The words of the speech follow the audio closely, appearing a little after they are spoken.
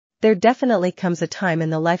There definitely comes a time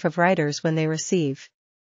in the life of writers when they receive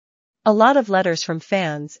a lot of letters from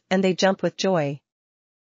fans, and they jump with joy.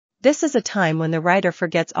 This is a time when the writer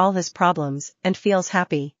forgets all his problems and feels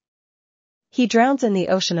happy. He drowns in the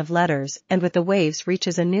ocean of letters and with the waves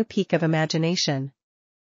reaches a new peak of imagination.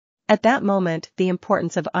 At that moment, the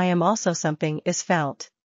importance of I am also something is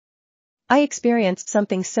felt. I experienced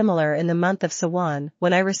something similar in the month of Sawan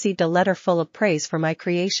when I received a letter full of praise for my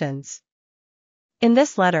creations. In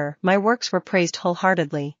this letter, my works were praised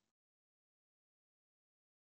wholeheartedly.